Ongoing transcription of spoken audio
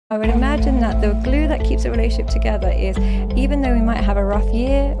I would imagine that the glue that keeps a relationship together is, even though we might have a rough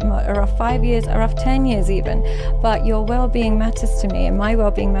year, a rough 5 years, a rough 10 years even, but your well-being matters to me and my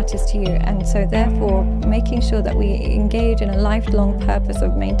well-being matters to you. And so therefore, making sure that we engage in a lifelong purpose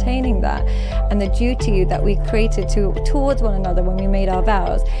of maintaining that, and the duty that we created towards one another when we made our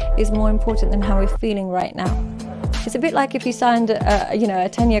vows, is more important than how we're feeling right now. It's a bit like if you signed a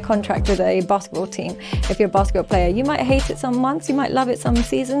 10-year contract with a basketball team. If you're a basketball player, you might hate it some months, you might love it some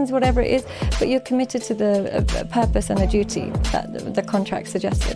seasons, whatever it is, but you're committed to the purpose and the duty that the contract suggested.